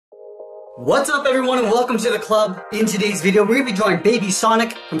What's up everyone and welcome to the club. In today's video, we're going to be drawing baby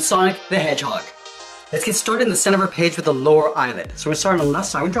Sonic from Sonic the Hedgehog. Let's get started in the center of our page with the lower eyelid. So we're going to start on the left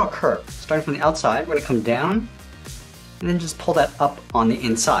side, we're going to draw a curve. Starting from the outside, we're going to come down and then just pull that up on the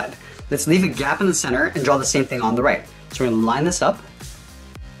inside. Let's leave a gap in the center and draw the same thing on the right. So we're going to line this up,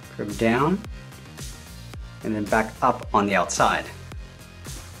 curve down, and then back up on the outside.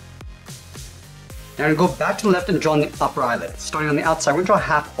 Now we're going to go back to the left and draw on the upper eyelid. Starting on the outside, we're going to draw a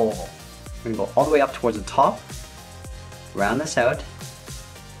half oval. We're going to go all the way up towards the top, round this out,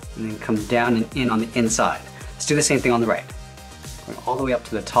 and then come down and in on the inside. Let's do the same thing on the right. Going all the way up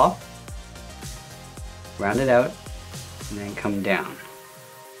to the top, round it out, and then come down.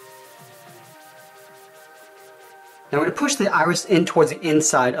 Now we're going to push the iris in towards the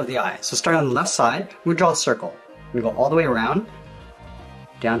inside of the eye. So starting on the left side, we're going to draw a circle. We're going to go all the way around,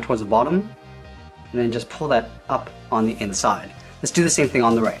 down towards the bottom, and then just pull that up on the inside. Let's do the same thing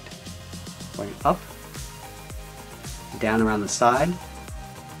on the right. Going up, down around the side,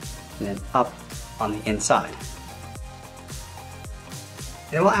 and then up on the inside.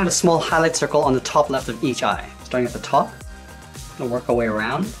 And then we'll add a small highlight circle on the top left of each eye. Starting at the top, we'll work our way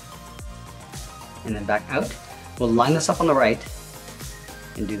around, and then back out. We'll line this up on the right,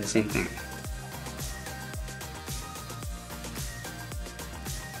 and do the same thing.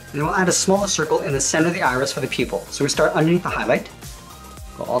 And then we'll add a smaller circle in the center of the iris for the pupil. So we start underneath the highlight,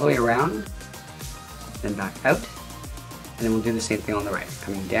 go all the way around, then back out, and then we'll do the same thing on the right,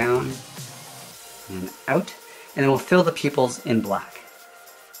 coming down and out, and then we'll fill the pupils in black.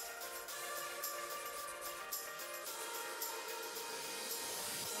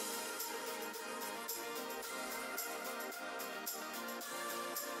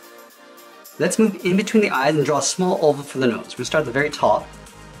 Let's move in between the eyes and draw a small oval for the nose. We're going to start at the very top,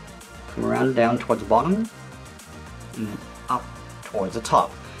 come around and down towards the bottom, and then up towards the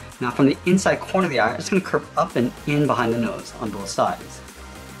top. Now from the inside corner of the eye, it's going to curve up and in behind the nose on both sides.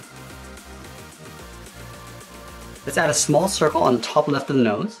 Let's add a small circle on the top left of the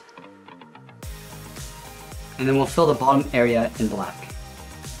nose, and then we'll fill the bottom area in black.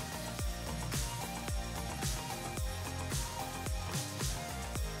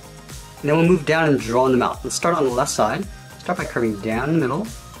 And then we'll move down and draw in the mouth. Let's start on the left side. Start by curving down in the middle,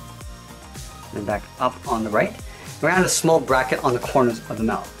 then back up on the right. We're going to add a small bracket on the corners of the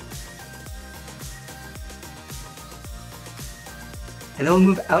mouth. And then we'll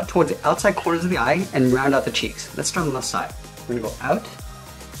move out towards the outside corners of the eye and round out the cheeks. Let's start on the left side. We're going to go out,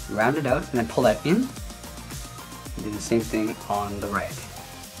 round it out, and then pull that in. And do the same thing on the right.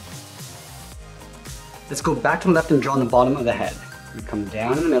 Let's go back to the left and draw on the bottom of the head. We come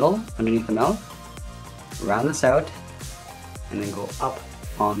down in the middle, underneath the mouth, round this out, and then go up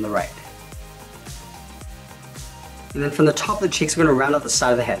on the right. And then from the top of the cheeks, we're going to round out the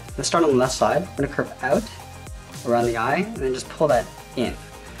side of the head. Let's start on the left side. We're going to curve out around the eye, and then just pull that in.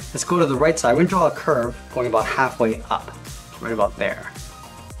 Let's go to the right side. We're going to draw a curve going about halfway up, right about there.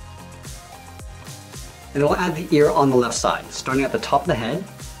 And then we'll add the ear on the left side. Starting at the top of the head,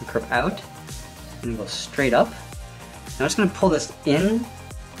 we curve out, and then go straight up. Now I'm just going to pull this in,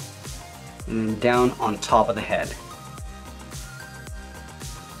 and then down on top of the head.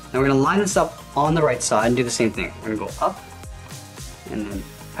 Now we're going to line this up on the right side and do the same thing. We're going to go up, and then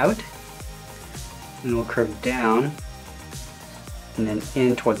out, and we'll curve down, and then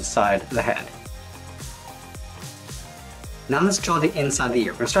in towards the side of the head. Now let's draw the inside of the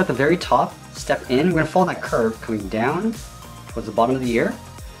ear. We're going to start at the very top, step in, we're going to follow that curve coming down towards the bottom of the ear,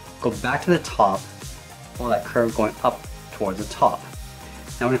 go back to the top, follow that curve going up towards the top.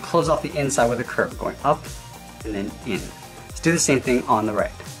 Now we're going to close off the inside with a curve going up and then in. Let's do the same thing on the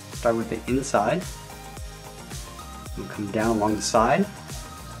right. Start with the inside, we'll come down along the side,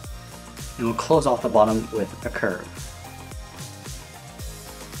 and we'll close off the bottom with a curve.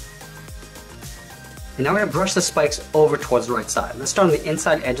 And now we're going to brush the spikes over towards the right side. Let's start on the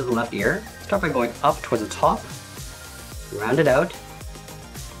inside edge of the left ear. Start by going up towards the top, round it out,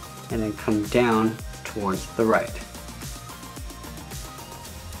 and then come down towards the right.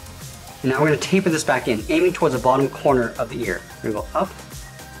 And now we're going to taper this back in, aiming towards the bottom corner of the ear. We're going to go up,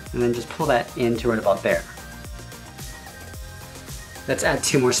 and then just pull that into right about there. Let's add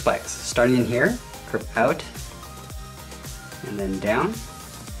two more spikes. Starting in here, curve out, and then down.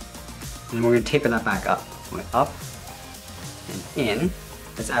 And then we're going to taper that back up. Going up, and in.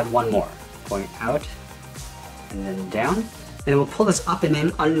 Let's add one more. Going out, and then down. And then we'll pull this up and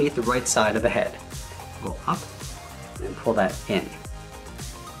in underneath the right side of the head. Go up, and then pull that in.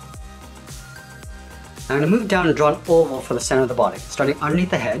 Now I'm going to move down and draw an oval for the center of the body. Starting underneath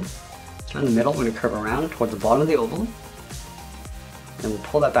the head, start in the middle, we're going to curve around towards the bottom of the oval, and we'll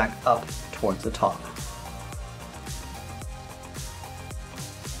pull that back up towards the top.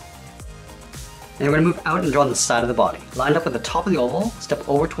 And we're going to move out and draw on the side of the body. Lined up with the top of the oval, step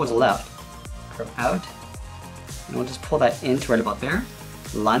over towards the left, curve out, and we'll just pull that in to right about there.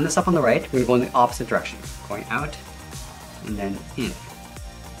 Line this up on the right, we're going to go in the opposite direction, going out and then in.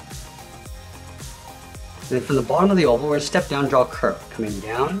 And then from the bottom of the oval, we're going to step down, draw a curve, coming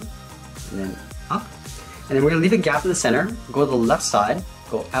down and then up. And then we're going to leave a gap in the center, go to the left side,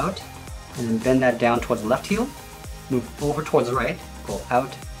 go out, and then bend that down towards the left heel, move over towards the right, go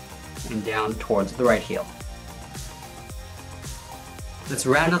out, and down towards the right heel. Let's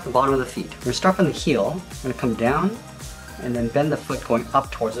round out the bottom of the feet. We're going to start from the heel, we're going to come down, and then bend the foot going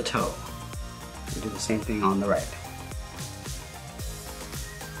up towards the toe. And do the same thing on the right.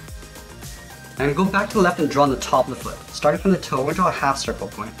 I'm going to go back to the left and draw on the top of the foot. Starting from the toe, we're going to draw a half circle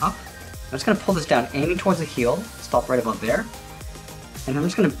going up. I'm just going to pull this down, aiming towards the heel, stop right about there. And I'm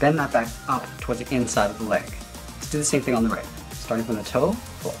just going to bend that back up towards the inside of the leg. Let's do the same thing on the right. Starting from the toe,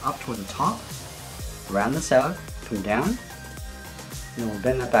 go up towards the top, round this out, come down, and then we'll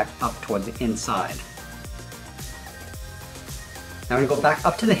bend that back up towards the inside. Now we're going to go back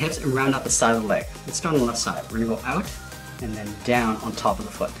up to the hips and round out the side of the leg. Let's start on the left side. We're going to go out and then down on top of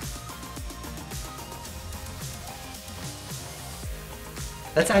the foot.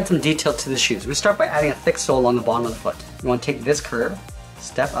 Let's add some detail to the shoes. We start by adding a thick sole along the bottom of the foot. We want to take this curve,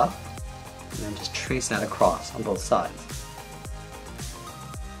 step up, and then just trace that across on both sides.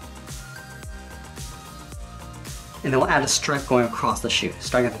 And then we'll add a stripe going across the shoe.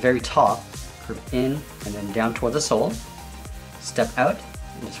 Starting at the very top, curve in and then down towards the sole, step out,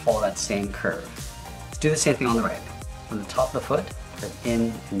 and just follow that same curve. Let's do the same thing on the right. From the top of the foot, curve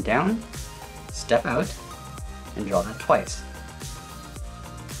in and down, step out, and draw that twice.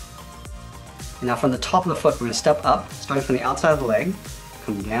 And now from the top of the foot, we're going to step up, starting from the outside of the leg,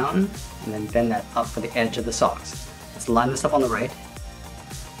 come down, and then bend that up for the edge of the socks. Let's line this up on the right,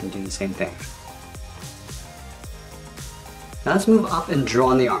 and do the same thing. Now let's move up and draw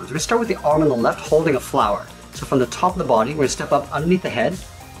on the arms. We're going to start with the arm on the left holding a flower. So from the top of the body, we're going to step up underneath the head,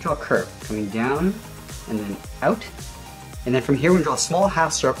 draw a curve, coming down and then out. And then from here, we're going to draw a small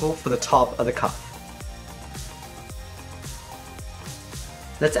half circle for the top of the cuff.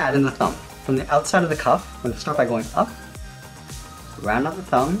 Let's add in the thumb. From the outside of the cuff, we're going to start by going up, round out the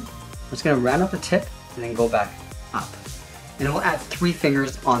thumb. We're just going to round out the tip and then go back up. And then we'll add 3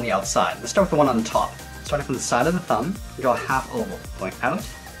 fingers on the outside. Let's start with the one on the top. Starting from the side of the thumb, draw a half oval, going out,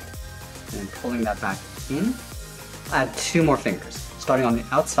 and then pulling that back in. Add 2 more fingers. Starting on the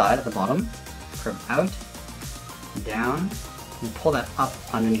outside at the bottom, curve out, down, and pull that up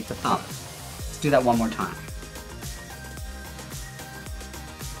underneath the thumb. Let's do that one more time.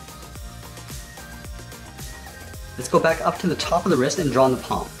 Let's go back up to the top of the wrist and draw on the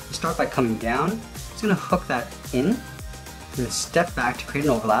palm. We start by coming down. Just going to hook that in. We're going to step back to create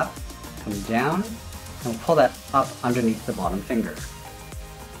an overlap, come down, and we'll pull that up underneath the bottom finger.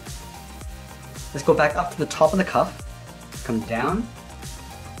 Let's go back up to the top of the cuff, come down,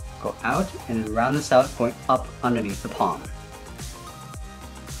 go out, and then round this out, going up underneath the palm.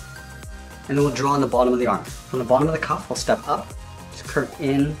 And then we'll draw on the bottom of the arm. From the bottom of the cuff, we'll step up, just curve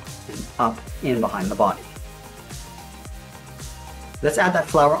in and up in behind the body. Let's add that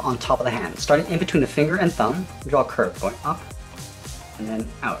flower on top of the hand. Starting in between the finger and thumb, draw a curve, going up and then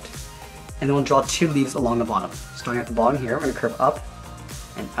out. And then we'll draw 2 leaves along the bottom. Starting at the bottom here, we're going to curve up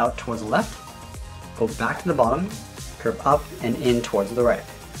and out towards the left. Go back to the bottom, curve up and in towards the right.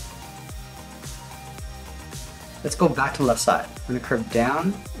 Let's go back to the left side. We're going to curve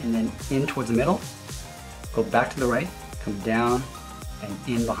down and then in towards the middle. Go back to the right, come down and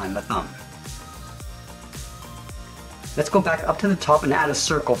in behind the thumb. Let's go back up to the top and add a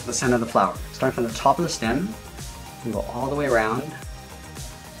circle for the center of the flower. Starting from the top of the stem, and go all the way around,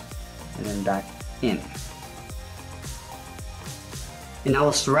 and then back in. And now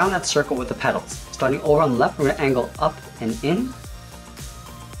we'll surround that circle with the petals. Starting over on the left, we're going to angle up and in,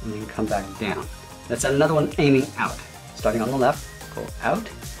 and then come back down. Let's add another one aiming out. Starting on the left, go out,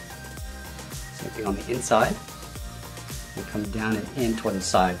 same thing on the inside, and come down and in toward the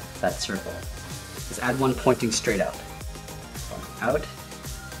side of that circle. Let's add one pointing straight out. Out,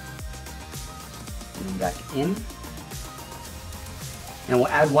 and then back in. And we'll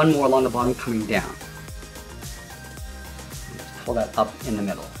add one more along the bottom coming down. Just pull that up in the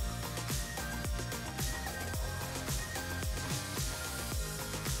middle.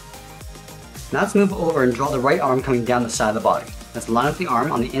 Now let's move over and draw the right arm coming down the side of the body. Let's line up the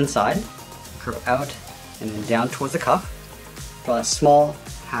arm on the inside, curve out, and then down towards the cuff. Draw a small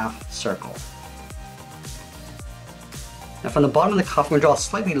half circle. Now from the bottom of the cuff, we're going to draw a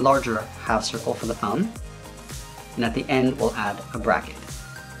slightly larger half circle for the thumb. And at the end, we'll add a bracket.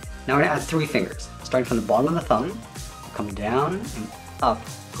 Now we're going to add 3 fingers. Starting from the bottom of the thumb, we'll come down and up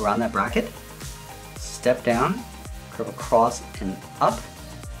around that bracket. Step down, curve across and up.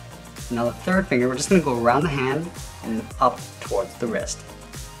 Now the 3rd finger, we're just going to go around the hand and up towards the wrist.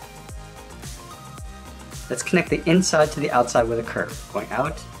 Let's connect the inside to the outside with a curve, going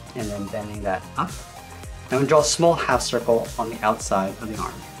out and then bending that up. Now I'm going to draw a small half circle on the outside of the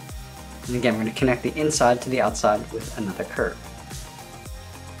arm. And again, we're going to connect the inside to the outside with another curve.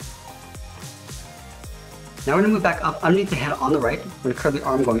 Now we're going to move back up underneath the head on the right. We're going to curve the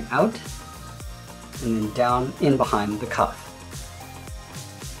arm going out and then down in behind the cuff.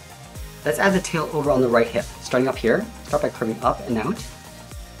 Let's add the tail over on the right hip. Starting up here, start by curving up and out.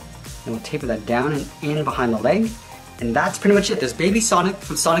 And we'll taper that down and in behind the leg. And that's pretty much it. There's Baby Sonic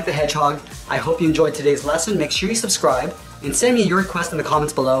from Sonic the Hedgehog. I hope you enjoyed today's lesson. Make sure you subscribe and send me your request in the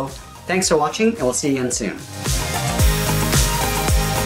comments below. Thanks for watching, and we'll see you again soon.